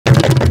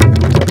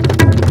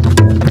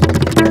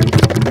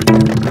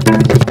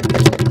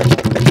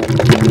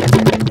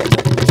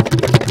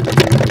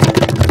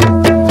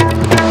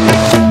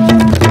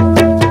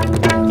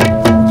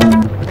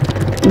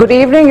Good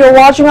evening, you're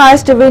watching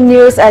ISTV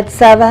News at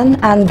 7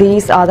 and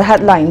these are the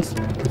headlines.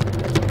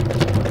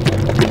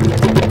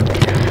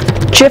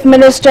 Chief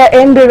Minister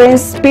N.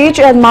 Biren's speech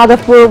at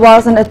Madhavpur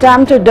was an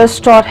attempt to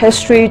distort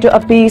history to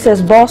appease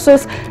his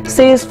bosses,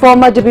 says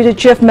former Deputy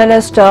Chief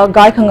Minister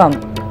Gaikhangam.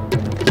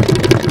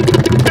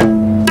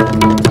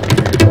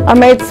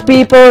 Amidst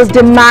people's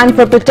demand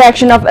for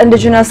protection of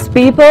indigenous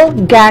people,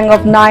 gang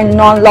of 9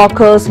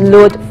 non-locals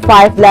loot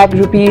 5 lakh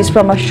rupees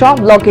from a shop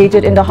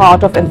located in the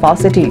heart of Imphal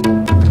city.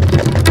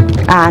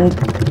 And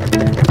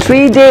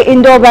 3-day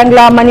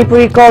Indo-Bangla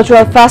Manipuri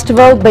Cultural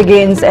Festival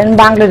begins in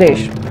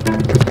Bangladesh.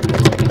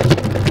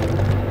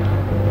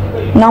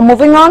 Now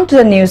moving on to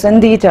the news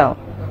in detail.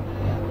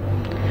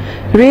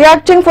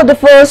 Reacting for the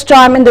first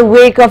time in the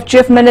wake of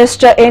Chief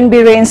Minister N.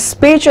 Biren's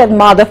speech at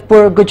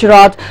Madhavpur,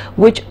 Gujarat,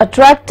 which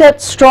attracted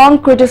strong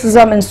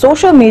criticism in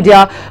social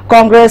media,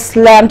 Congress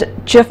slammed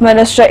Chief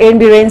Minister N.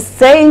 Biren,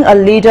 saying a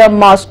leader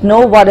must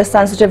know what is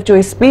sensitive to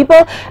his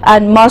people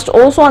and must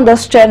also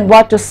understand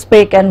what to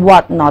speak and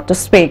what not to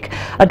speak.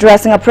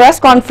 Addressing a press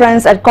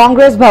conference at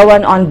Congress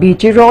Bhavan on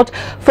BT Road,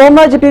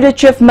 former Deputy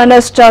Chief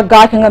Minister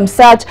Gaikhangam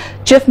said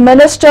Chief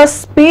Minister's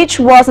speech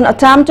was an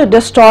attempt to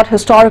distort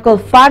historical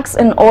facts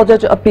in order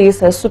to appease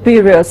his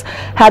superiors.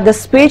 Had the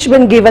speech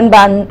been given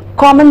by a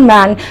common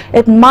man,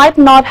 it might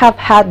not have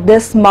had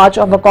this much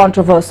of a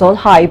controversial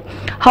hype.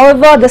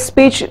 However, the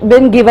speech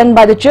being given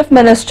by the Chief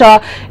Minister,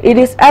 it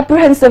is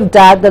apprehensive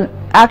that the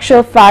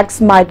actual facts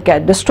might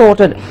get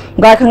distorted.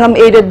 Gaikhangam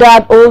added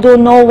that although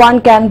no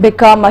one can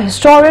become a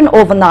historian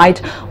overnight,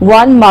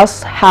 one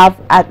must have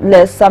at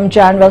least some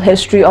general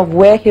history of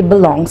where he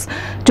belongs.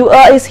 To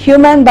err is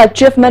human, but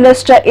Chief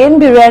Minister N.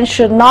 Biren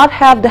should not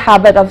have the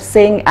habit of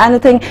saying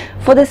anything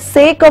for the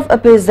sake of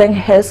appeasing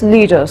his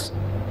leaders.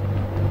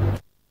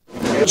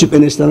 Chief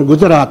Minister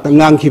Gujarat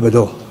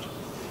ngangkibado,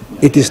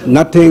 it is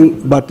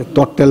nothing but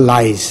total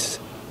lies.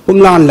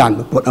 Pumlan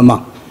land pot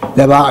ama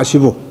leba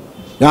asibu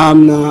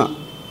yamna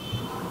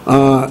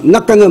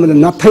nakanga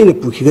nathai na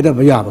pukhigada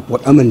baya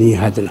pot amani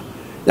hadana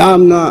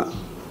yamna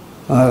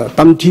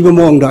tamthiba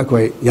mong da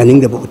koi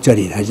yaning da bu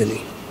chari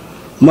hajani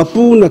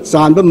mapu na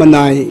chanba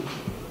manai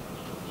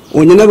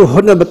onyana bu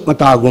hodna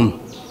matagum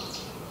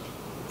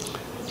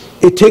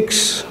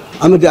ethics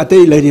amade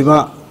atei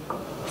leriba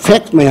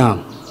fact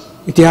mayam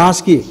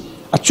itihas ki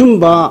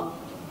achumba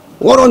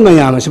oron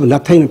mayam asibu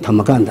nathai na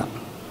thamakanda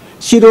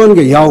siron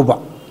ge yawba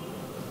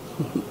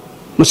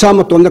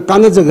masama tonda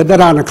kana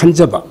jagadara na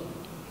khanjaba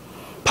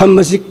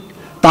phamasi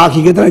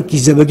taki gadara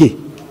kijabagi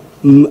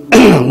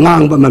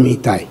ngangba mami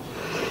tai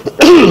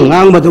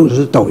ngangba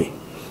do tawi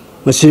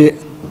masi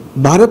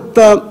bharat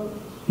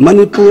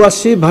manipur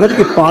asi bharat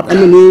ke part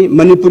amani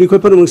manipuri khoi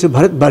par mangse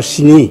bharat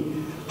barsini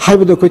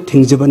haibado khoi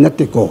thingjaba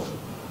natte ko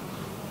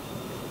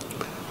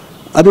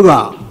aduga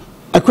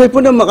akhoi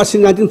puna magasi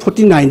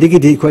 1949 degi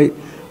di khoi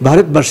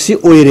bharat barsi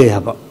oire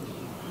haba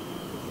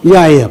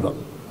yai haba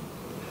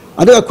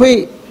adu akhoi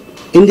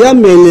India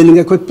mainland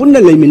nga koi punna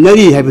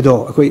leiminari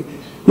haibado akoi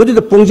mudi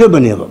da pongje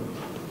baneba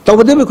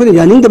tawde be koi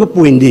yaning da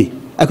point di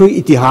akoi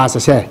itihas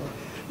ase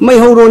mai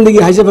horon digi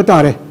haijaba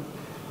tare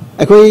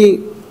akoi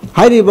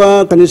hairiba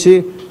kanise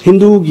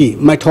hindu gi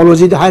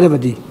mythology da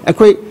hairabadi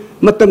akoi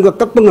matam ga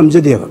kakpa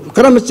ngamjadeba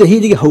karam chahi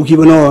digi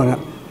hawkibano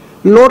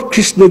Lord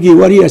Krishna gi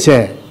wari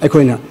ase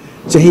akoi na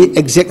chahi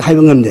exact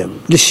haiba ngamde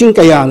lising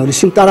kaya no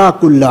lising tara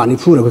kulla ni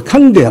phura ko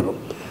khangde haba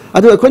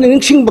adu akoi na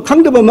ningsing ba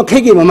khangdaba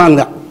makhegi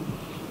mamangda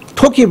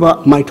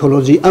Tokiba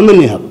mythology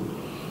amani hab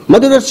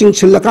madura sing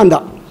chillakanda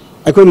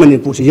akoi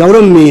manipur se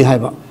yauram me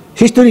haiba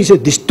history se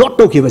distort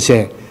tokiba se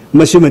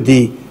masimadi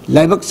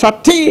laibak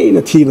sathi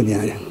na thibani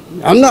ya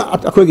amna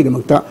akoi gi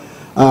makta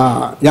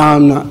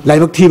yamna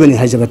laibak thibani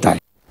haijabatai.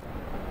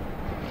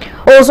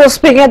 Also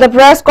speaking at the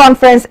press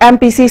conference,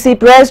 MPCC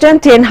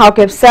President Tin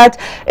Haukip said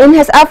in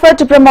his effort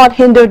to promote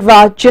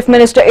Hindutva, Chief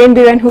Minister N.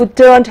 Biren, who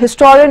turned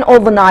historian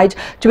overnight,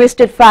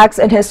 twisted facts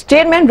in his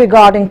statement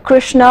regarding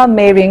Krishna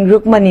marrying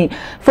Rukmani.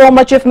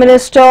 Former Chief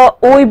Minister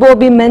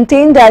Oibobi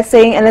maintained that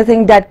saying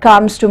anything that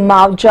comes to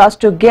mouth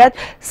just to get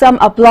some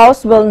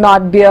applause will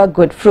not bear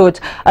good fruit.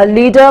 A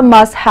leader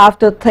must have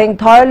to think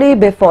thoroughly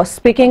before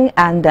speaking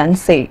and then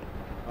say.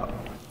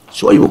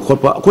 So I will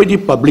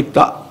public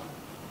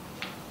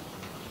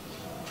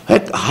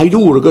Haidu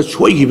Urga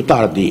Sway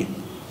Tardi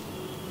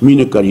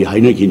Minakari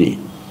Hainakini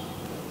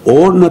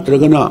or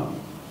Natragana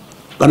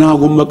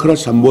Kanagumakra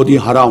somebody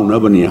Harau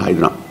Nabani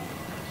Haidna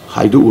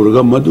Haidu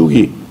Urga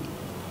Madugi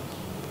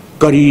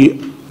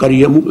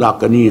Kariamuk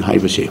Lakani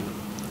Haivase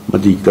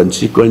but the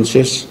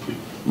consequences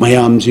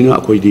Mayam Zina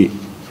Akoidi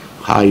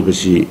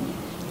Haivasi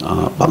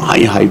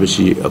Panghai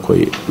Haivasi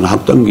Akoi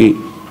Nahatangi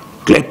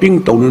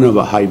clapping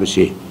Tonanava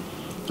Haivasi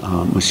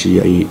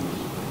Masi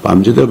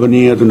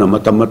Pamjadabani Aduna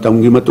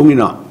Matamatangi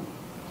Matungina.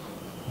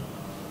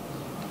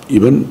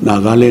 Even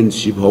Nagaland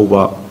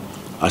Sibhova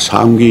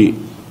Assamgi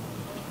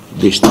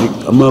district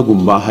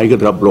Amagumba,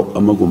 Haigadra block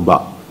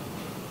Amagumba,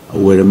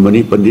 where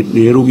Mani Pandit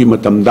Nerugi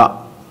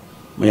Matamda,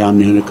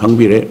 Mayam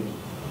Kangbire,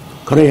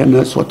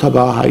 Karayana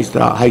Sotaba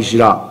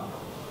Haisra,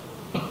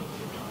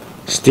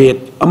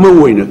 state ama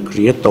woina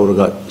create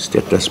tawraga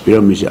status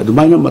pyramid si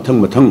adumaina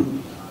mathang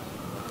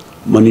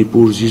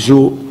Manipur sisu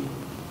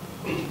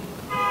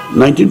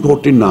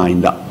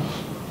 1949 da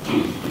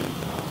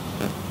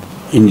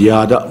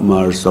India da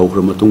mar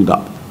saukra matung da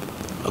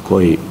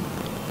akoi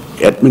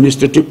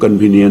administrative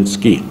convenience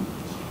ki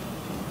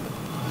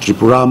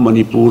Tripura,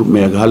 Manipur,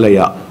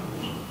 Meghalaya,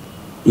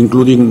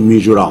 including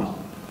Mizoram,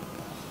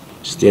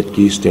 state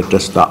ki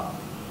status ta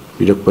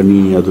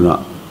pirakpani aduna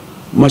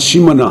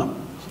masimana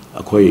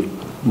akoi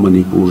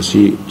Manipur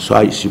si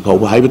sai si phau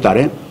hai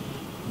batare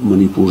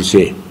Manipur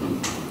se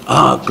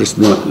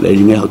Krishna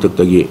leiringe hautak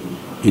tagi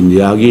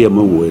India gi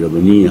ama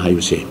woirabani hai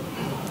se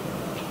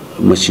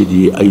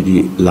masidi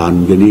aidi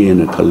langani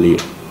na khalli.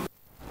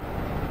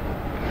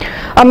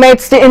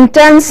 Amidst the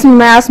intense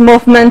mass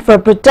movement for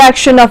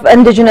protection of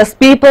indigenous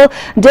people,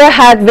 there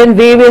had been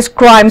various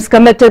crimes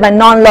committed by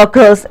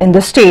non-locals in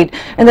the state.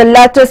 In the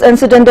latest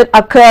incident that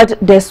occurred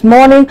this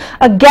morning,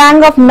 a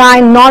gang of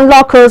 9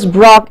 non-locals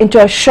broke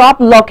into a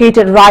shop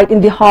located right in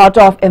the heart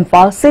of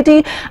Imphal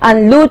city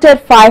and looted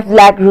 5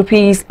 lakh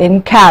rupees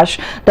in cash.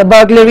 The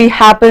burglary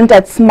happened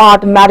at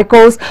Smart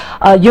Medicals,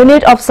 a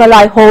unit of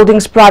Salai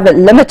Holdings Private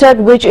Limited,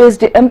 which is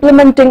the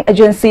implementing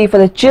agency for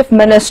the Chief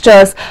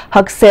Minister's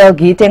Haksel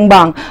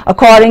Gitengbang.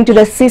 According to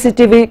the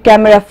CCTV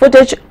camera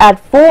footage, at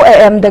 4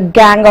 a.m. the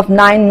gang of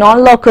 9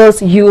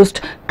 non-locals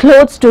used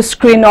clothes to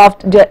screen off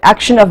the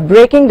action of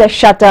breaking the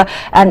shutter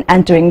and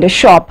entering the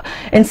shop.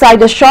 Inside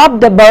the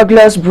shop, the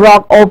burglars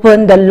broke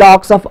open the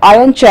locks of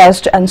iron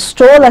chest and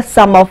stole a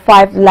sum of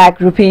 5 lakh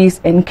rupees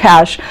in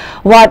cash.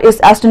 What is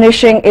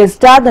astonishing is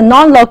that the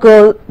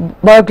non-local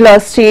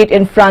burglars stayed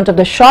in front of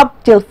the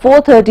shop till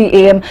 4:30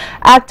 a.m.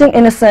 acting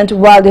innocent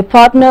while the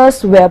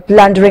partners were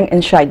plundering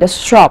inside the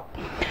shop.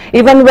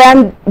 Even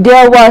when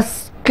there was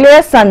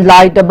clear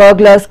sunlight, the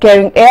burglars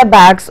carrying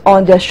airbags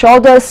on their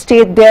shoulders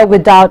stayed there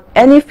without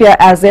any fear,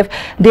 as if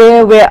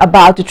they were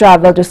about to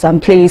travel to some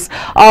place.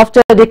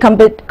 After they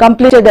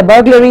completed the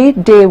burglary,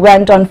 they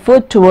went on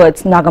foot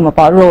towards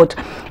Nagamapa Road.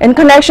 In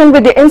connection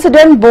with the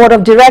incident, Board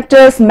of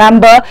Directors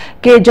member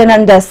K.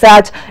 Jananda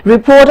said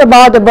report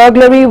about the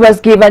burglary was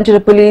given to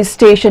the police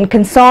station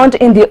concerned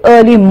in the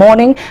early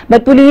morning,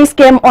 but police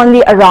came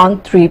only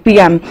around 3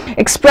 p.m.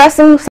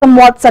 Expressing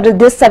somewhat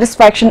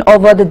dissatisfaction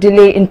over the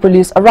delay in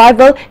police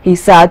arrival, he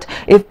said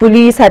if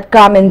police had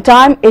come in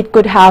time, it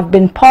could have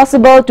been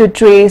possible to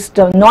trace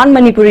the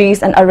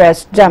non-Manipuris and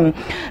arrest them.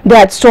 They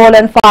had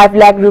stolen 5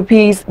 lakh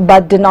rupees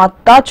but did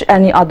not touch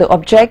any other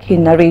object, he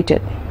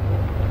narrated.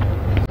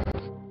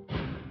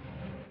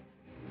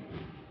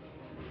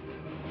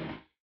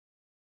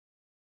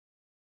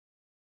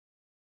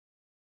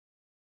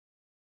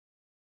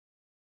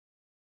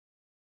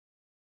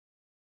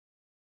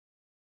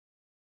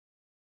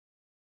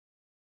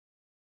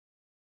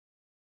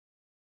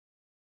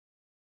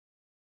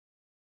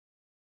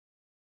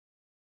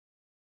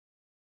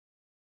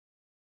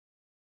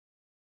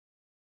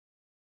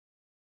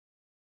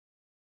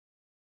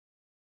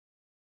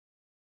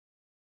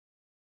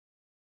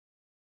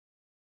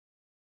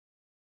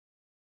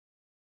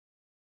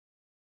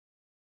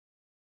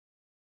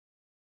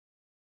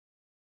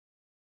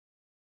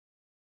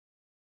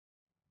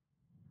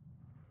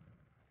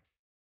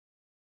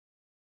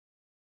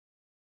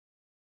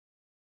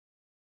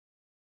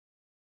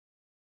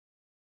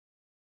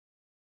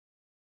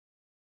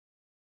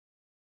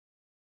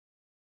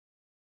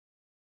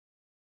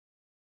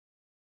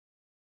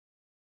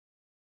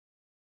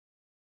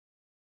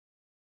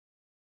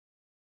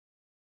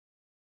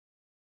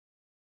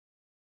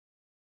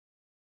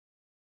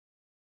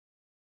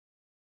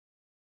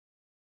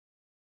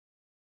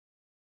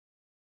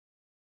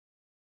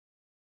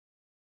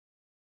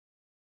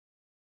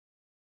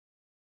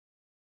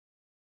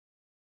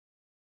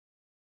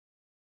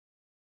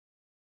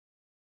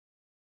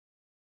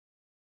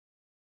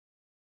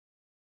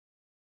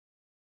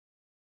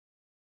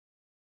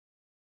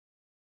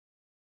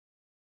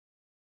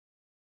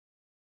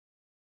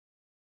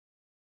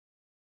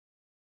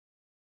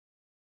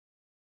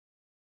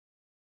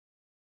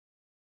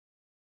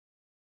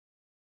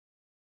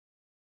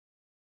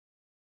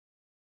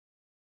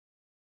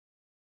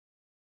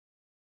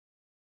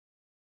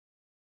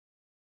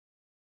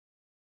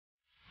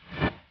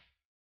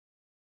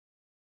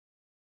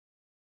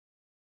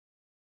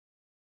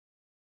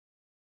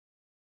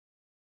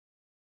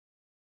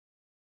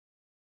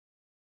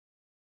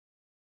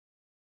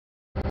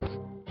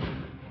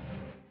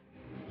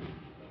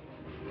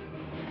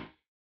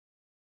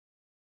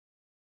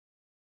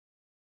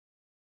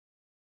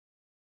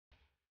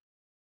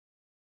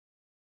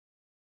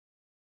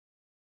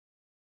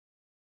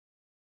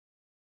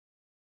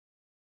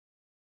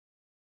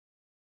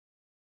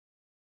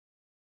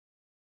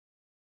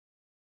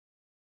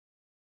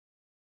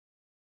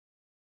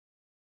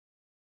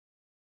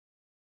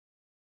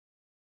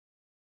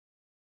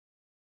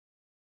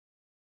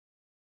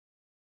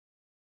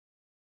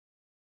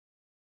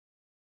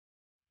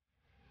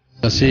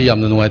 Nasi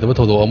yamna nungai tabu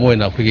thodo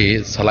amoina kuigi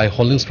Salai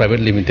Holdings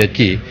Private Limited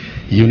ki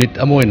unit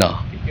amoina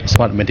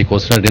Smart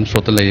Medicals na rim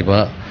sota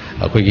leiba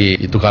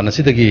ꯑꯩꯈꯣꯏꯒꯤ ꯗꯨꯀꯥꯟ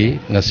ꯑꯁꯤꯗꯒꯤ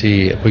ꯉꯁꯤ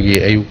ꯑꯩꯈꯣꯏꯒꯤ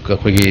ꯑꯌꯨꯛ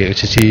ꯑꯩꯈꯣꯏꯒꯤ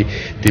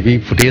CCTV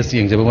footage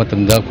ꯌꯦꯡꯖꯕ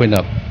ꯃꯇꯝꯗ ꯑꯩꯈꯣꯏꯅ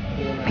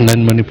ꯅꯟ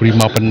ꯃꯅꯤꯄꯨꯔꯤ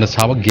ꯃꯥꯄꯟꯅ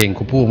ꯁꯥꯕ ꯒꯦꯡ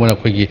ꯈꯨꯄꯨ ꯑꯃꯅ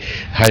ꯑꯩꯈꯣꯏꯒꯤ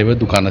ꯍꯥꯏꯔꯤꯕ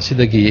ꯗꯨꯀꯥꯟ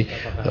ꯑꯁꯤꯗꯒꯤ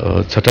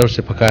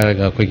ꯁꯇꯔꯁꯦ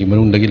ꯐꯛꯀꯥꯏꯔꯒ ꯑꯩꯈꯣꯏꯒꯤ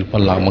ꯃꯅꯨꯡꯗꯒꯤ ꯂꯨꯄꯥ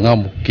ꯂꯥꯈ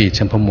 5ꯃꯨꯛꯀꯤ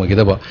ꯁꯦꯟꯐꯝ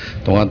ꯑꯣꯏꯒꯗꯕ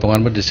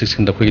ꯇꯣꯉꯥꯟꯕ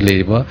ꯗꯤꯁꯇ꯭ꯔꯤꯛꯁꯤꯡꯗ ꯑꯩꯈꯣꯏꯒꯤ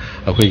ꯂꯩꯔꯤꯕ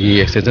ꯑꯩꯈꯣꯏꯒꯤ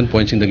ꯑꯦꯛꯁꯇꯦꯟꯁꯟ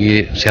ꯄꯣꯏꯟꯠꯁꯤꯡꯗꯒꯤ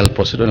ꯁꯦꯜ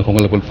ꯄ꯭ꯔꯣꯁꯤꯠ ꯑꯣꯏꯅ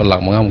ꯈꯣꯝꯒꯠꯂꯛꯄ ꯂꯨꯄꯥ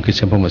ꯂꯥꯈ 5ꯃꯨꯛꯀꯤ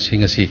ꯁꯦꯟꯐꯝ ꯑꯁꯤ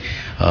ꯉꯁꯤ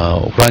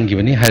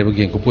ꯍꯨꯔꯥꯟꯈꯤꯕꯅꯤ ꯍꯥꯏꯔꯤꯕ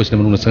ꯒꯦꯡ ꯈꯨꯄꯨ ꯑꯁꯤꯅ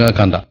ꯃꯅꯨꯡꯗ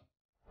ꯆꯪꯉꯛꯑꯀꯥꯟꯗ.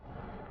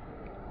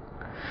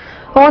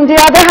 On the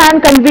other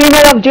hand,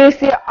 convener of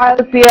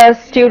JCILPS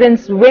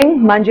Students Wing,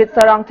 Manjit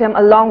Sarangtham,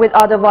 along with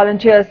other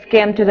volunteers,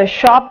 came to the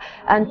shop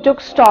and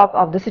took stock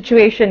of the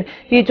situation.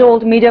 He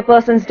told media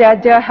persons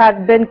that there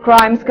had been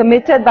crimes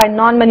committed by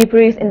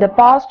non-Manipuris in the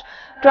past.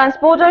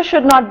 Transporters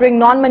should not bring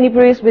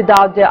non-Manipuris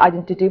without their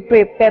identity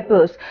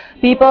papers.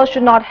 People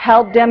should not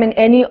help them in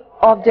any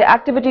of their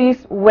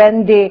activities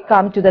when they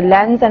come to the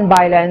lands and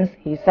bylands,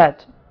 he said.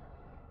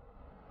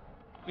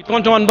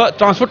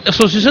 Transport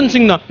Association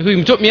singna hui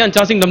mchop mian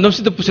cha sing damdam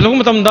si pusilong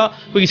matam da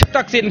hui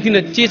saktak se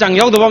nthina che chang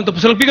yaw dawam to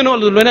pusilong pigano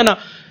loina na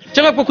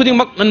changak pa khuding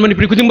mak nan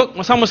manipuri khuding mak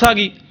masa masa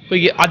gi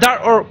hui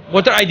Aadhaar or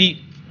voter ID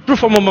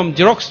proof of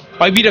Xerox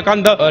pai bi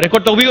rakanda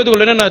record to bi do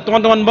loina na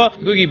ton ba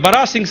hui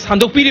bara sing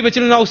sandok pi ri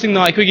bechil na sing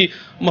na hui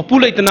mapu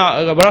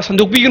leitana bara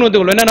sandok pi gano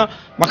do loina na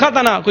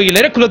makata na hui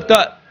lere khulot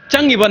ka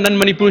changi ba nan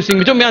manipur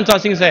sing jo mian cha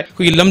sing se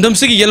hui lamdam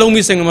si yellow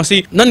mi sing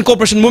masi nan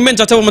cooperation movement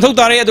cha cha mathau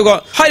tare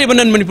aduga hari ba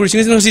nan manipur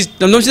sing si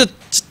lamdam si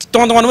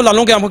tong ba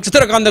lalong ke amok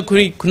chatra kan da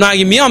khuna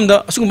gi miam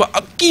da asungba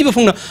aki ba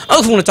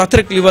phungna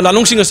chatrek li ba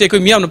lalong sing se koi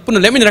miam pun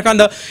lemin ra kan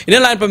da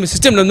in line permit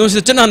system lamdam si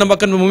chana na ba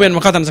kan movement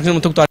makata na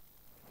saksam mathau tare.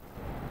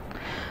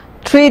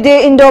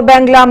 3-day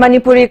Indo-Bangla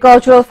Manipuri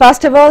Cultural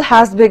Festival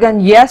has begun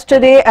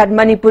yesterday at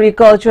Manipuri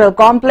Cultural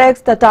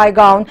Complex,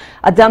 Tataigaon,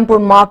 Adampur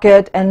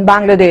Market in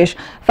Bangladesh.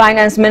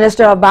 Finance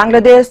Minister of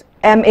Bangladesh,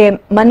 M.A.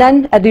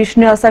 Manan,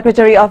 Additional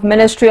Secretary of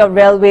Ministry of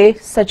Railway,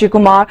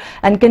 Sachikumar,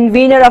 and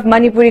convener of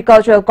Manipuri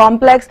Cultural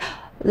Complex,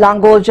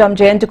 Langoljam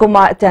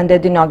Jayantakumar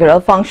attended the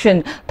inaugural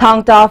function.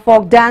 Thangta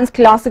folk dance,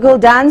 classical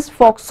dance,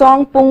 folk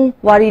song, Pung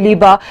Wari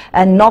Liba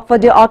and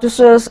Nokfade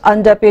artists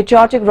under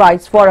Patriotic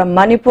Rights Forum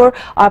Manipur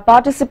are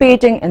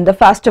participating in the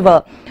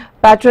festival.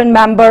 Patron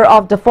member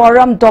of the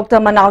forum, Dr.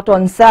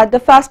 Manauton, said the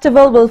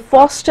festival will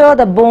foster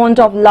the bond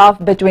of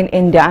love between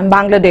India and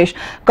Bangladesh.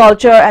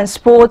 Culture and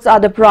sports are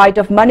the pride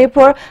of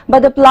Manipur,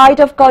 but the plight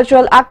of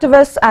cultural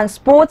activists and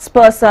sports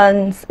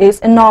persons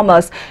is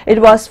enormous.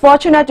 It was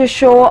fortunate to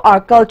show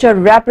our culture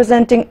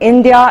representing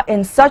India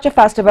in such a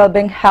festival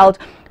being held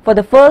for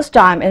the first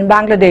time in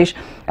Bangladesh.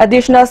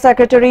 Additional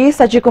Secretary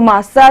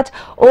Sachikumar said,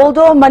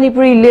 although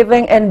Manipuri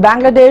living in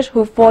Bangladesh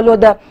who follow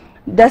the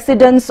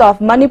descendants of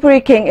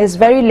Manipuri king is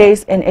very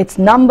less in its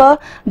number,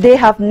 they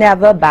have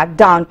never backed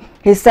down.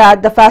 He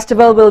said the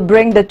festival will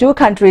bring the two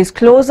countries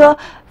closer.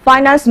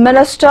 Finance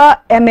Minister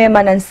M.A.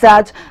 Manan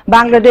said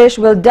Bangladesh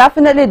will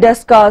definitely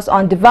discuss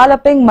on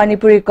developing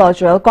Manipuri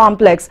Cultural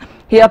Complex.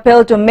 He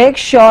appealed to make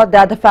sure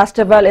that the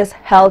festival is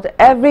held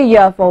every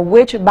year, for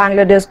which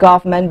Bangladesh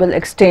government will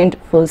extend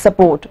full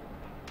support.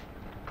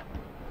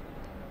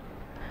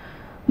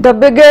 The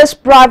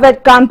biggest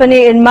private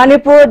company in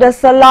Manipur, the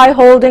Salai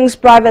Holdings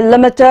Private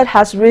Limited,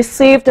 has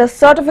received a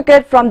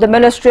certificate from the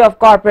Ministry of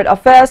Corporate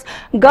Affairs,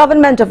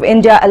 Government of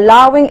India,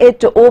 allowing it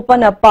to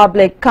open a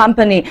public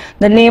company.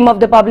 The name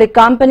of the public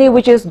company,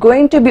 which is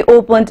going to be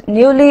opened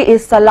newly,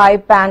 is Salai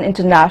Pan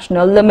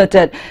International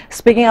Limited.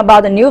 Speaking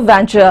about the new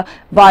venture,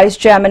 Vice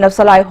Chairman of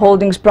Salai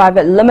Holdings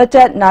Private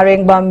Limited,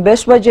 Narengbam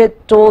Biswajit,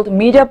 told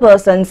media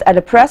persons at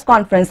a press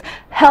conference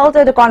held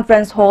at the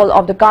conference hall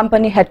of the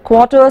company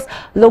headquarters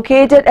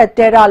located at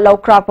Tera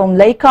Laukrapum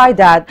Laikai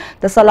that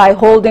the Salai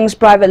Holdings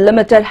Private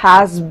Limited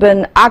has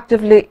been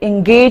actively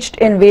engaged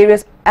in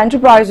various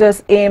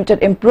enterprises aimed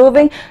at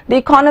improving the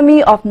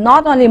economy of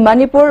not only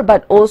Manipur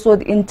but also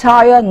the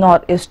entire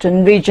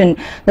northeastern region.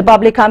 The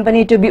public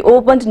company to be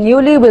opened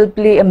newly will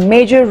play a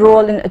major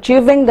role in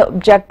achieving the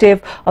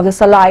objective of the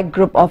Salai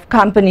group of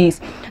companies.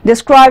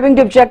 Describing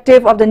the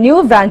objective of the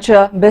new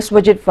venture,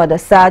 Biswajit further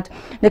said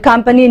the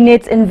company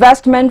needs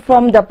investment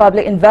from the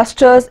public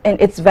investors in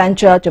its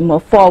venture to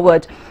move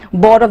forward.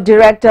 Board of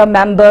Director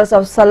members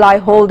of Salai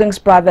Holdings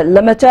Private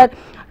Limited,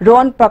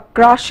 Ron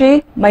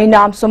Prakrashi,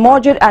 Mainam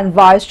Somojit and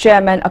Vice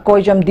Chairman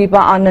Akoijam Deepa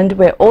Anand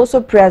were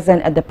also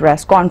present at the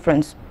press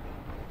conference.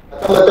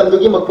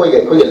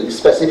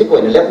 Specific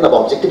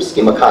objectives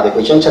scheme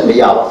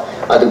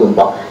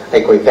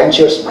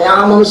ventures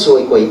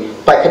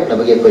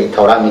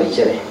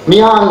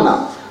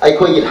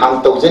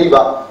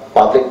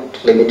public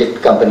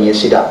limited company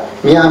shares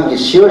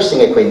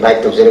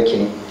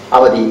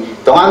Avadi,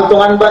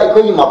 Tongan by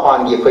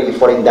Mapan,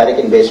 foreign direct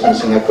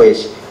investments in a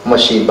quiz,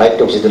 machine by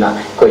Toxiduna,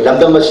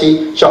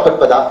 Lamdamasi, Chocolate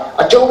Pada,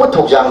 a Chowa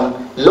Tojang,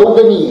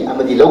 Logani,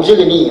 Amadi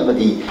Logani,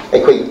 Amadi,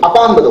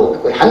 Apambado,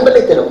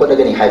 Handbalated of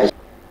Kodagani Highway.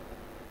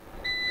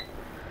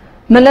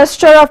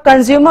 Minister of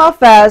Consumer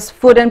Affairs,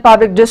 Food and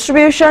Public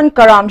Distribution,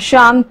 Karam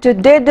Sham,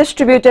 today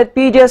distributed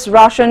PDS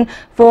ration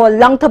for for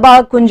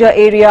Langtabal Kunja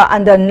area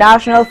under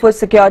National Food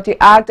Security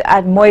Act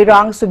at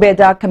Moirang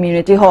Subeda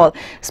Community Hall.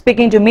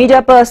 Speaking to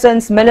media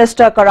persons,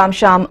 Minister Karam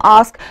Sham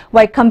asked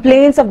why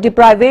complaints of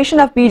deprivation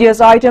of PDS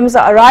items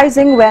are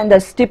arising when the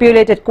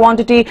stipulated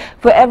quantity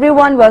for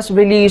everyone was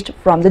released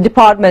from the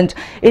department.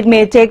 It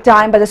may take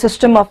time, but the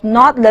system of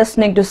not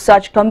listening to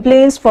such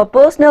complaints for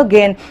personal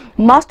gain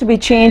must be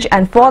changed,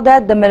 and for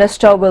that the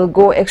minister will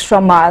go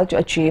extra mile to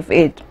achieve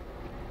it.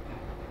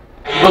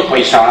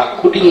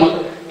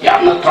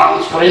 Yamna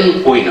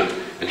transparent poina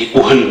di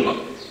uhanba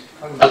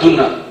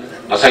aduna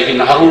masai ki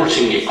naharul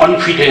singi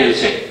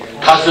confidence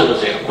thazar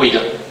se koi da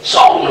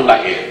sound la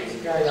he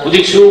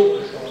udiksu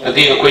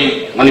adi koi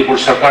Manipur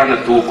sarkar na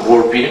 2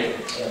 crore pi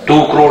 2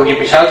 crore ki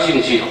pisa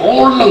sing si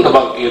hol lang da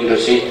bak kendra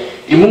se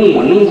imung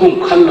manungum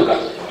khallaga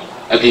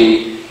adi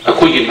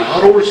koi ki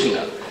naharul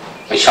singa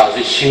paisa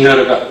se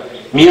sinaraga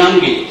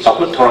miyangi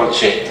sakut thoran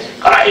se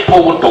karai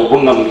pawon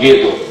tobun ngam ge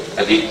do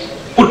adi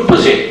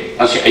utpase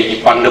asi ai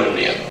ki pandam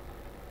ne.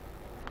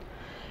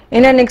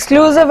 In an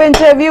exclusive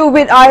interview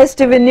with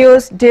ISTV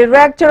News,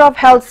 Director of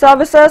Health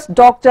Services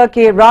Dr.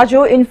 K.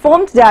 Raju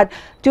informed that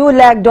 2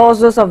 lakh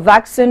doses of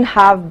vaccine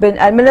have been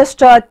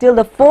administered till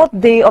the 4th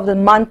day of the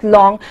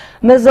month-long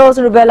measles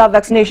and rubella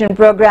vaccination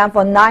program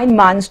for 9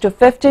 months to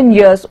 15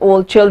 years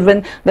old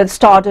children that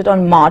started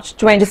on March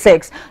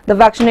 26. The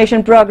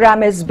vaccination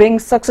program is being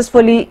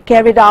successfully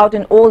carried out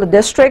in all the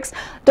districts.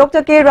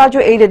 Dr. K.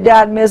 Raju added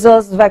that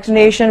measles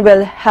vaccination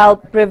will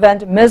help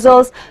prevent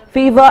measles,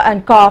 fever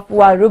and cough,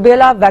 while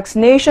rubella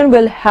vaccination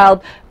will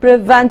help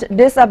prevent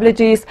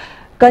disabilities,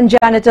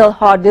 congenital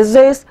heart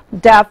disease,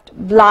 deaf,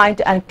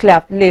 blind and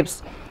cleft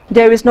lips.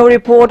 There is no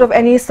report of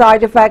any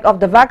side effect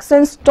of the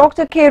vaccines.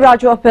 Dr. K.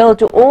 Raju appealed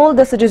to all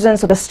the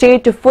citizens of the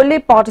state to fully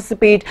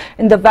participate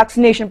in the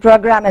vaccination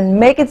program and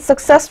make it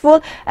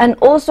successful, and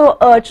also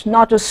urged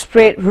not to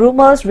spread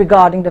rumors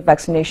regarding the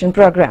vaccination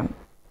program.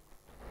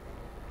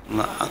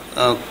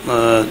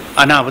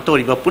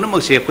 Anabatoriba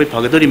Punamose,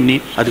 Pagadorimni,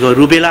 Adgo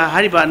Rubella,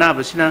 Hariba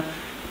Anabasina,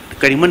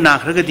 Kariman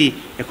Nakragadi,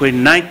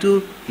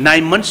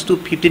 9 months to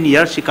 15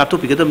 years, Sikato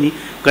Pigadami,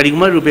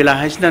 Karima Rubella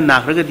Hasina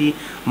Nakragadi,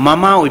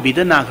 Mama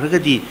Ubida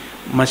Nakragadi,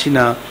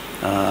 Masina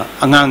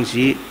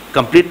Angangzi,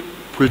 complete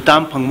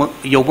full-time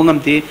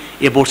Yobangamte,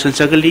 abortion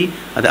sagali,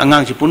 at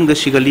Angangzi Punga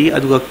Sigali,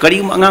 Adgo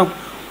Karim Angam.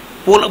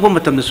 All of them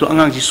at the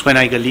Angangzi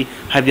Swanagali,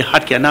 have the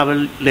Hatki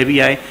Anaval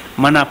Leviai,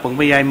 Mana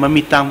Pongbayai,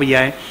 Mami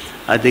Tangbayai,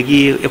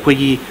 Adegi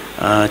Equigi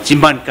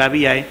Chimban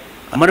Kabiai,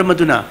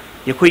 Amaramaduna,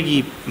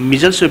 Equigi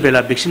measles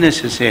rubella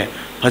vaccination say,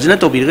 Pazana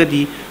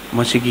Tobirgadi,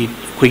 Mosigi,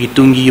 Quigi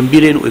Tungi,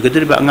 Biren,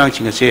 Ugadriba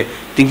Anganging say,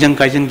 Tingjang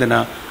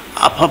Kajangdana,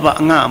 Apapa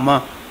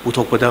Angama,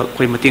 Utokoda,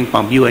 Quemating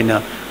Pambu,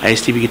 and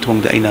ISTV Tong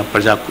the Aina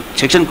Pazak,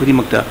 section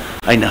Kudimakta,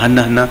 Aina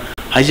Hanna,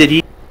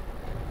 Hazadi.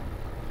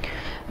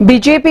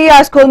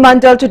 BJP School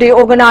Mandal today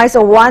organized a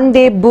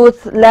 1-day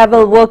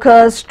booth-level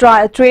workers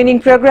training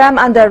program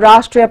under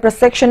Rashtriya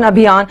Prasekshan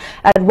Abhiyan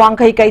at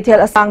Wangkai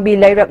Kaitel Asangbi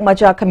Lairak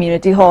Macha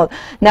Community Hall.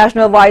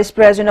 National Vice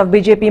President of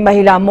BJP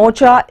Mahila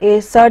Morcha A.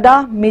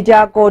 Sarda,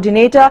 Media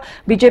Coordinator,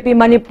 BJP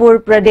Manipur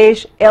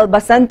Pradesh L.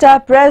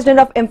 Basanta, President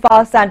of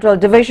Imphal Central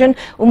Division,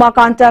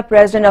 Umakanta,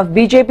 President of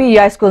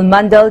BJP School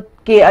Mandal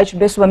K.H.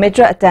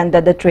 Biswamitra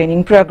attended the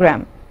training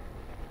program.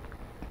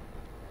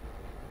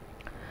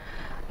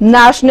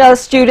 National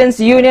Students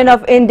Union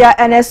of India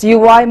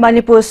NSUI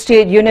Manipur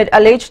State Unit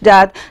alleged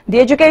that the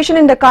education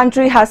in the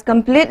country has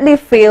completely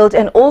failed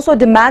and also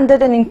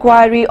demanded an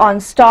inquiry on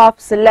Staff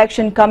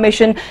Selection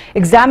Commission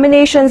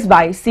examinations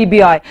by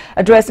CBI.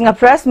 Addressing a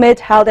press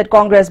meet held at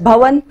Congress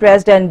Bhavan,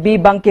 President B.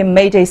 Bankim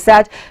Mate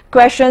said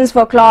questions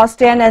for Class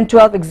 10 and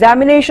 12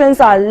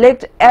 examinations are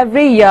leaked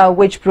every year,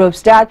 which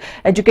proves that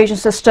education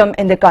system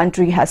in the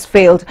country has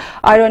failed.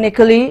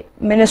 Ironically,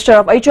 Minister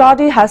of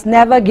HRD has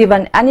never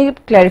given any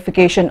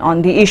clarification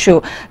on the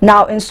issue.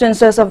 Now,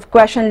 instances of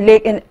question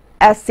leak in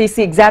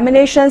SCC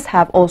examinations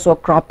have also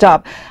cropped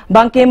up.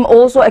 Bankim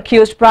also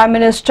accused Prime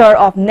Minister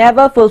of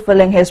never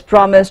fulfilling his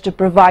promise to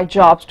provide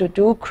jobs to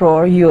 2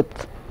 crore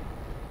youth.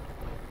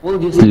 All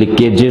these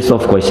leakages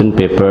of question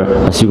paper,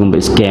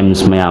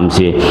 scams,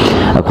 mayamsi,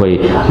 akoi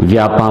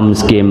Vyapam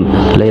scheme,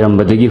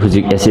 Lairambadagi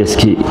Huzik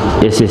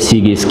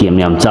SSC scheme,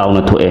 Yam Chow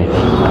to a.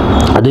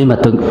 Adu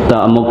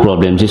Mataka amok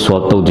problems is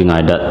solved to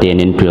that 10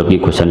 and 12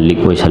 question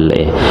leak question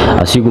lay.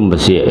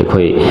 Asigumbasi,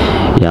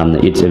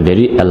 it's a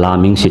very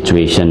alarming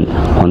situation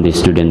on the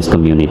students'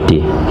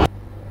 community.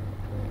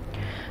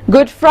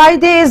 Good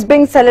Friday is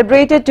being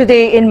celebrated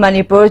today in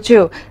Manipur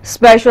too.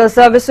 Special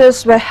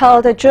services were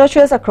held at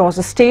churches across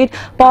the state.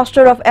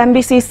 Pastor of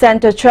MBC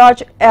Center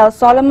Church, L.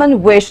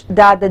 Solomon, wished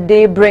that the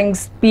day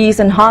brings peace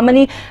and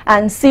harmony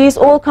and sees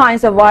all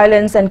kinds of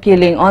violence and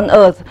killing on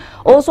earth.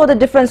 Also, the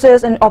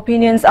differences in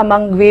opinions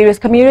among various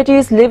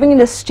communities living in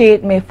the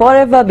state may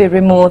forever be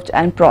removed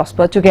and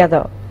prosper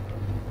together.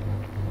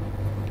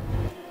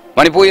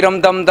 Manipur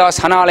Ramdam da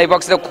Sana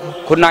Lebax the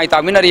Kunai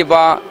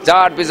Taminariba,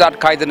 Zad Bizat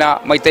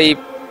Kaidana,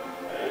 Maitei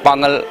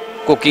Pangal,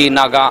 Kuki,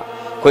 Naga,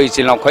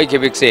 Koichino,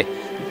 Koikibixi,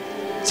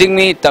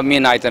 Singmi,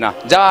 Taminaitana,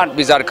 Zad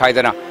Bizar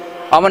Kaidana,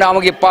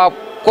 Amanamagi Pop,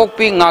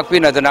 kokpi ngakpi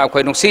na dana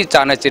khoi nungsi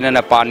chana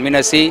chinana pan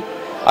minasi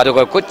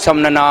aduga kut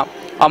samnana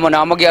amana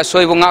amagi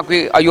asoibu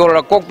ngakpi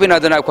ayora kokpi na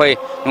dana khoi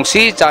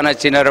nungsi chana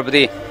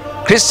chinarabdi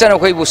Christian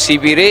khoi bu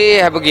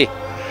sibire habagi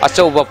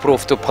achauba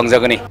proof to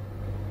phangjagani.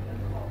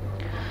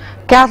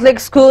 Catholic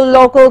School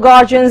Local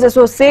Guardians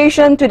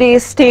Association today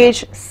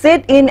staged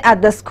sit-in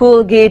at the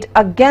school gate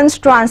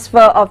against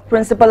transfer of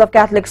Principal of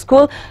Catholic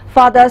School,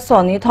 Father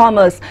Sonny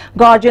Thomas.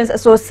 Guardians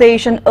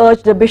Association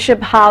urged the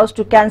Bishop House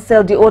to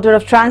cancel the order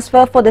of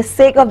transfer for the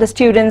sake of the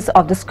students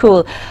of the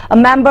school. A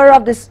member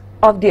of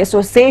the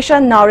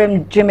association,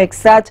 Narim Jimmick,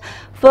 said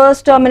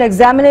first terminal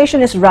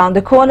examination is round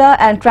the corner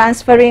and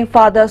transferring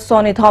Father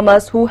Sonny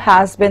Thomas, who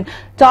has been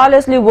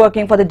tirelessly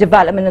working for the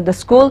development of the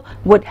school,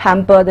 would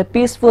hamper the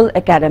peaceful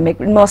academic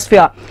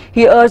atmosphere.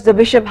 He urged the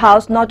Bishop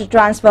House not to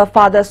transfer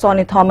Father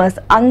Sonny Thomas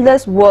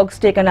unless works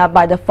taken up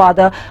by the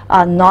father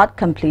are not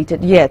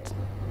completed yet.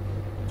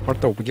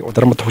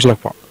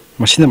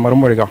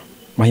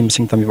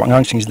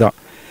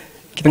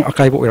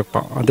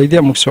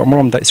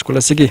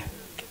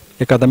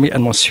 Academic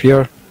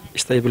atmosphere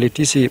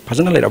stability si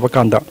phajana leiraba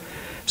kanda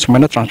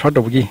sumana transfer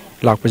dobgi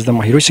lakpajda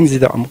mahiro singji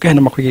da amuke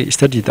hena makhoi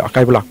study da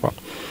akai lakpa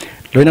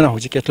loina na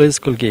hoji Catholic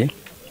school ge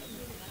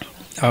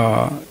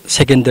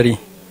secondary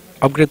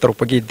upgrade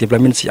torpagi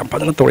development si am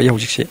phajana tori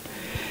hoji se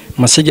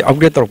masigi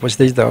upgrade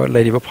torpasde da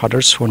leiriba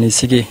father Soni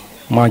sigi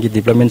magi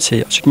development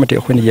se asukmate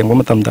akhoni yengba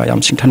matam da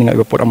yam singthaninga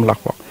iba pot am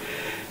lakpa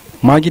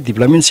magi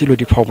development si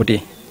lodi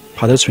phawbadi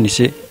father Soni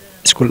se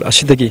school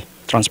asidagi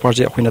transfer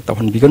je akhina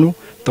tahon biganu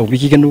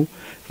tawbigi ganu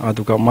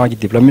aduga magi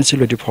development si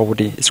lodi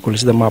phawbadi school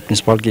sida ma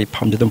principal ge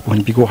phamjadam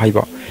pohon bigo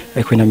haiba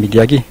akhina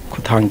media gi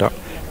khuthangda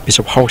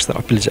Bishop House da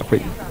appeal je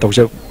akhoi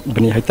tawja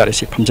bani haitare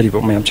si phamjari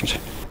ba mayam singse.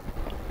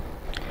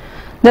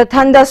 The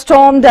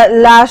thunderstorm that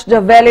lashed the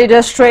valley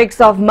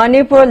districts of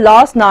Manipur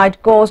last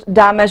night caused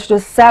damage to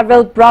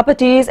several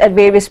properties at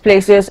various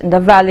places in the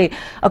valley.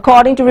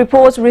 According to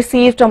reports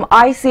received from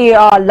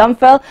ICAR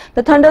Lumphel,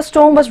 the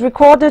thunderstorm was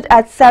recorded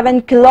at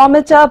 7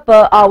 km/h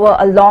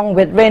along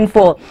with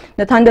rainfall.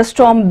 The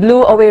thunderstorm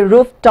blew away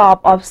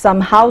rooftop of some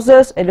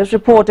houses, it is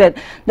reported.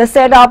 The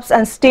setups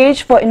and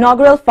stage for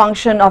inaugural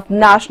function of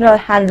National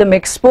Handloom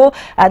Expo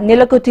at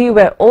Nilakuti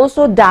were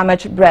also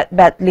damaged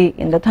badly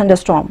in the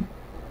thunderstorm.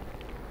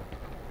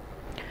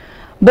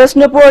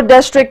 Bishnupur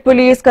District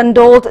Police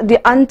condoled the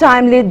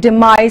untimely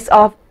demise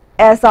of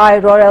SI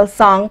Royal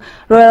Sang.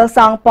 Royal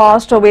Sang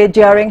passed away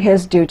during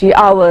his duty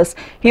hours.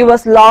 He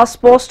was last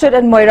posted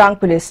at Moirang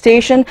Police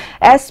Station.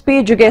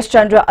 SP Jugesh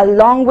Chandra,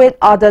 along with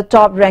other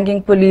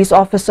top-ranking police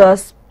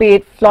officers,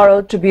 paid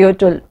floral tribute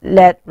to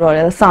late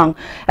Royal Sang.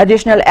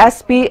 Additional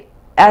SP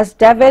S.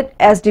 David,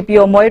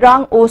 SDPO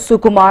Moirang O.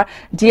 Sukumar,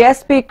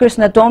 DSP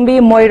Krishna Tombi,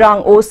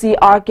 Moirang OC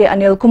RK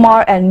Anil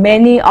Kumar, and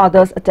many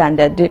others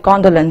attended the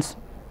condolence.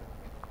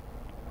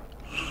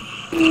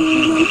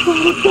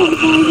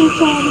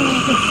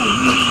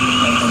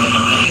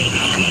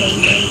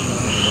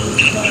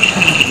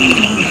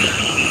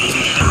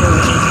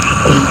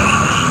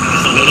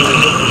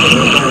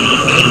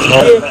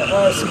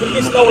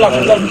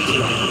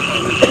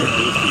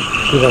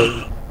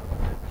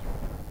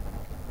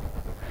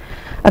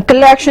 A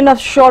collection of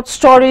short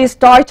stories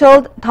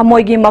titled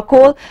Thamoigi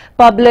Makol,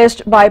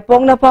 published by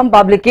Pongnapam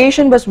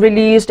Publication, was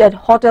released at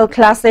Hotel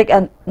Classic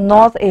and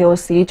North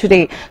AOC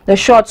today. The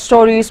short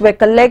stories were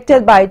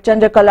collected by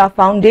Chandrakala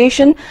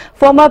Foundation.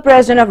 Former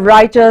President of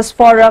Writers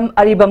Forum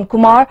Aribam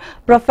Kumar,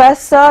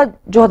 Professor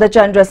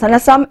Jodhachandra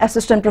Sanasam,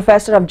 Assistant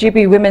Professor of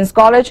GP Women's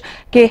College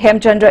K.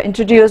 Hemchandra,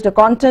 introduced the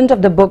content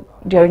of the book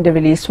during the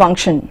release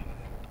function.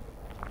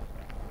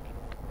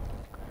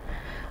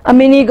 A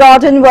mini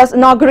garden was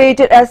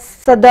inaugurated at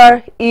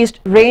Sadar East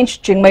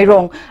Range,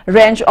 Chingmairong.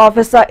 Range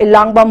Officer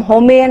Ilangbam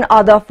Home and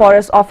other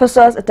forest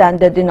officers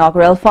attended the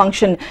inaugural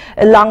function.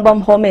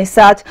 Ilangbam Home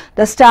said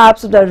the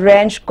staffs of the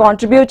range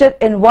contributed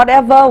in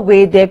whatever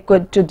way they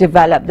could to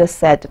develop the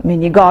said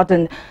mini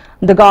garden.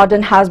 The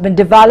garden has been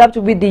developed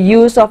with the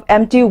use of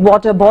empty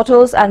water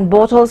bottles and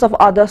bottles of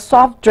other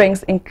soft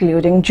drinks,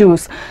 including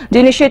juice. The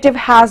initiative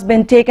has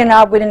been taken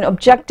up with an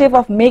objective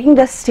of making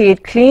the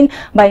state clean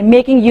by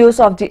making use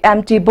of the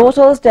empty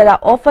bottles that are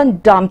often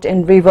dumped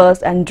in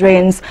rivers and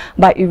drains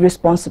by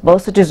irresponsible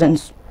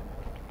citizens.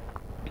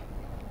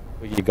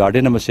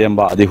 Garden ama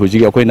semba ade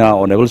huji akoina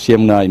honorable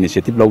CM na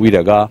initiative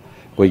lawiraga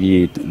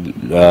koigi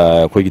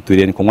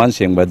turen kongan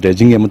semba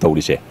dredging em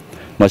tawrise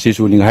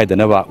masisu ning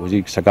haidana ba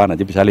huji sakana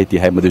ji pisaliti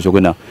hai madu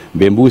joguna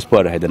bamboo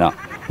spur haidana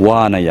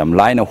wana yam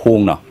line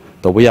hongna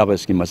tawya ba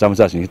scheme masa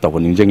masa sing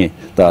tawon ningjengi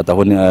ta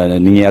tawon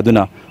ninge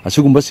aduna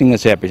asugumba sing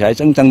se pisa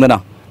chang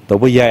changdana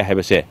tawya hai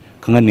ba se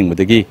khangan ning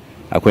madagi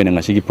akoina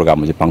ngasi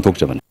program ji pangthok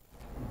jaban.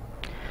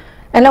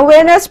 An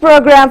awareness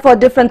program for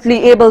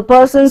differently abled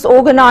persons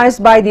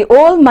organized by the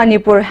All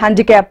Manipur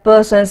Handicapped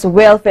Persons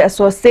Welfare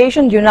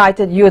Association,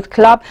 United Youth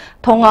Club,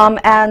 Thongam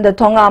and the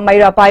Thongam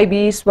Maira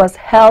Paibis was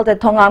held at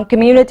Thongam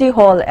Community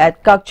Hall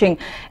at Kakching.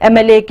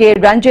 MLA K.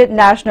 Ranjit,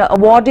 National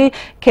Awardee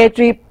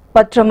Ketri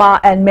Patrama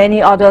and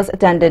many others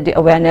attended the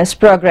awareness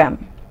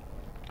program.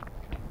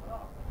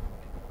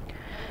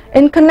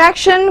 In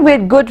connection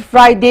with Good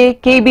Friday,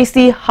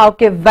 KBC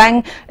Hauke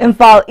Vang,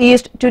 Imphal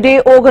East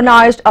today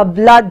organized a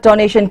blood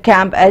donation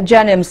camp at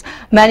Jenims.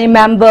 Many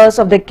members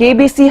of the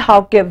KBC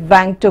Hauke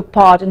Vang took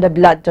part in the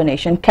blood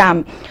donation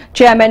camp.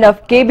 Chairman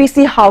of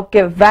KBC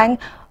Hauke Vang,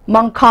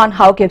 Mangkhan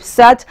Hauke,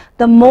 said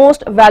the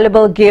most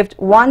valuable gift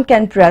one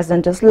can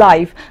present is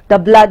life. The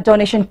blood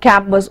donation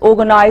camp was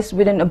organized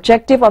with an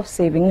objective of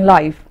saving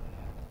life.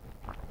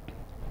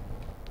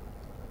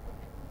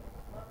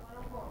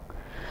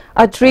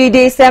 A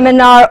 3-day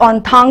seminar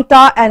on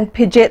Thangta and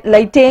Pijit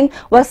Lighting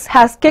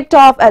has kicked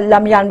off at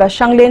Lamyanba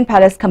Shanglin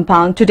Palace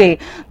compound today.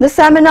 The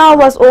seminar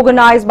was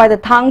organized by the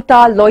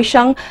Thangta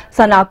Loishang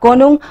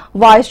Sanakonung,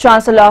 Vice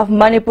Chancellor of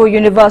Manipur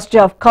University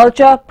of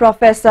Culture,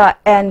 Professor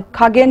N.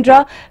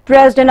 Khagendra,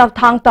 President of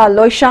Thangta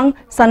Loishang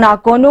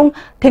Sanakonung,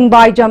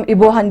 Thingbaijam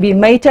Ibohanbi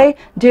Meitei,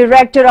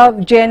 Director of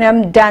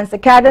JNM Dance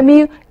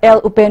Academy, L.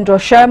 Upendra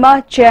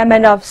Sharma,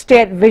 Chairman of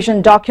State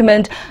Vision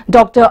Document,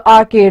 Dr.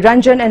 R.K.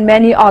 Ranjan, and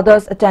many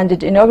others attended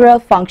the inaugural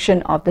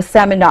function of the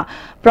seminar.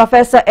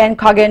 Professor N.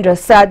 Khagendra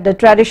said the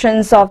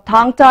traditions of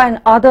Thangta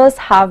and others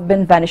have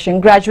been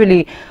vanishing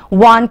gradually.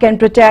 One can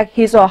protect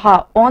his or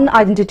her own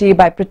identity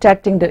by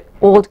protecting the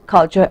old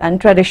culture and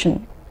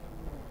tradition.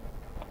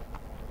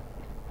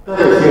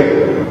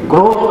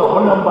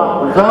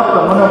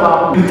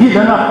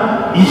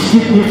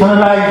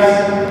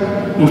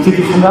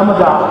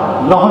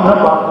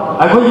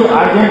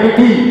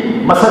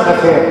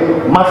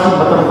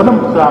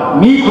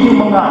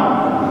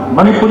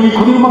 Manipuri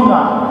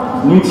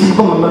Kudimanga,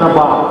 Ninchipum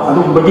Manaba,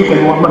 Adu Badik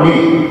and Wamani,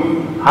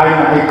 I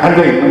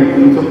can't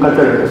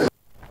culture.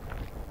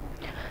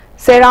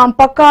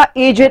 Serampaka,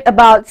 aged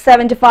about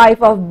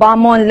 75 of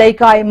Bamon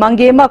Laikai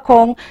Mangema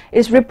Kong,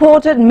 is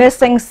reported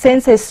missing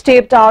since he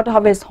stepped out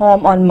of his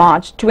home on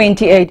March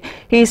 28.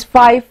 He is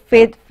 5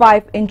 feet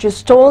 5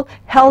 inches tall,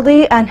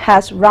 healthy and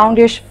has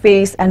roundish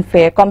face and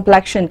fair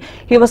complexion.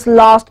 He was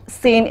last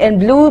seen in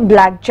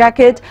blue-black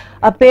jacket,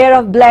 a pair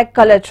of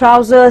black-colored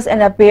trousers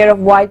and a pair of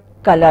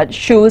white-colored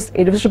shoes,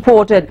 it was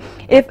reported.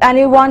 If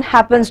anyone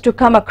happens to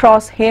come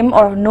across him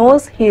or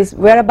knows his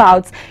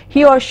whereabouts,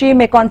 he or she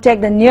may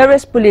contact the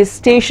nearest police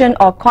station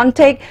or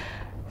contact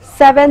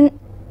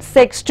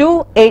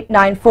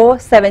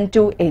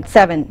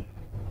 762-894-7287.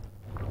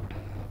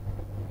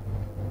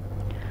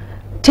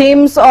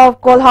 Teams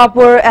of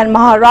Kolhapur and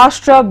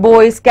Maharashtra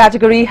boys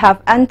category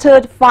have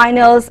entered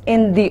finals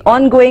in the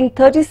ongoing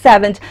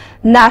 37th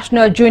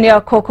National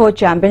Junior Kho-Kho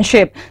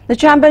Championship. The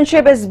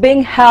championship is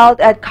being held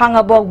at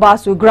Khangabok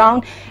Basu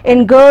ground.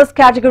 In girls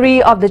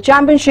category of the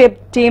championship,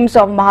 teams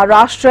of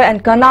Maharashtra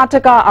and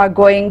Karnataka are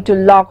going to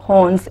lock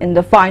horns in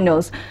the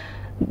finals.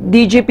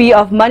 DGP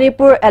of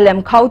Manipur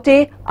LM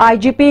Khaute,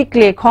 IGP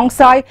Clay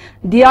Khongsai,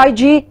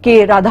 DIG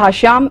K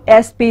Radhashyam,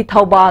 SP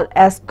Thaubal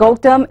S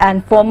Gautam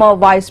and former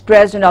Vice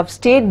President of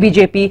State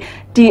BJP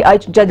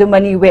T.H.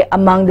 Jadumani were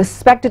among the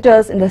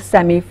spectators in the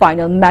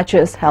semi-final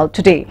matches held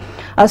today.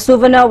 A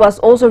souvenir was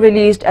also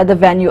released at the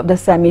venue of the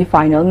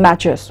semi-final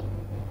matches.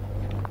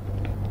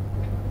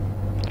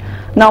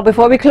 Now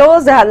before we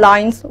close, the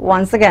headlines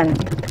once again.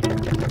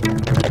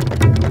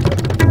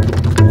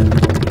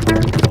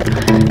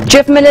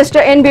 Chief Minister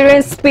N.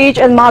 Biren's speech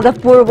in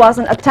Madhavpur was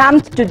an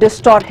attempt to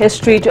distort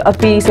history to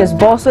appease his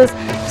bosses,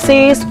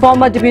 says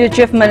former Deputy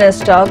Chief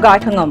Minister Gai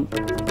Khangam.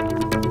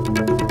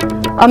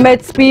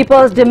 Amidst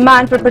people's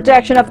demand for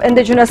protection of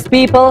indigenous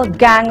people,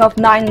 gang of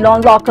 9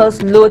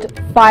 non-locals loot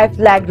 5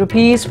 lakh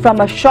rupees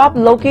from a shop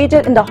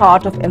located in the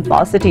heart of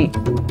Imphal city.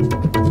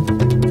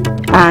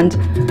 And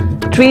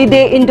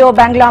 3-day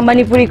Indo-Bangla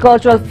Manipuri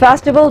Cultural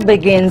Festival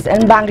begins in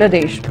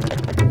Bangladesh.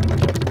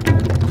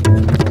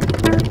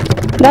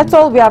 That's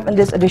all we have in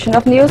this edition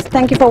of news.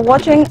 Thank you for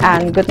watching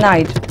and good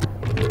night.